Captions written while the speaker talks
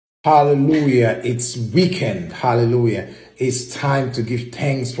Hallelujah. It's weekend. Hallelujah. It's time to give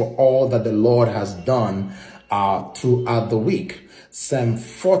thanks for all that the Lord has done throughout the week. Psalm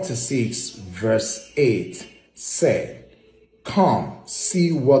 46 verse 8 said, "Come,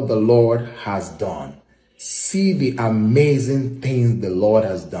 see what the Lord has done. See the amazing things the Lord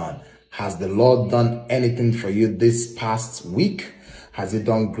has done." Has the Lord done anything for you this past week? Has he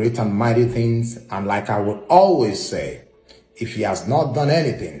done great and mighty things? And like I would always say, if he has not done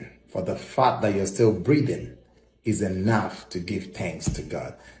anything, for the fact that you're still breathing is enough to give thanks to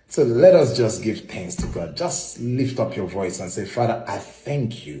God. So let us just give thanks to God. Just lift up your voice and say, Father, I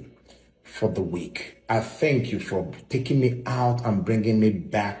thank you for the week. I thank you for taking me out and bringing me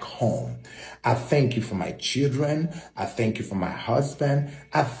back home. I thank you for my children. I thank you for my husband.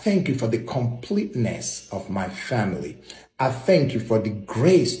 I thank you for the completeness of my family. I thank you for the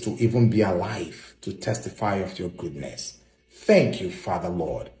grace to even be alive to testify of your goodness. Thank you, Father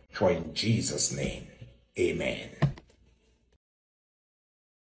Lord, for in Jesus' name, amen.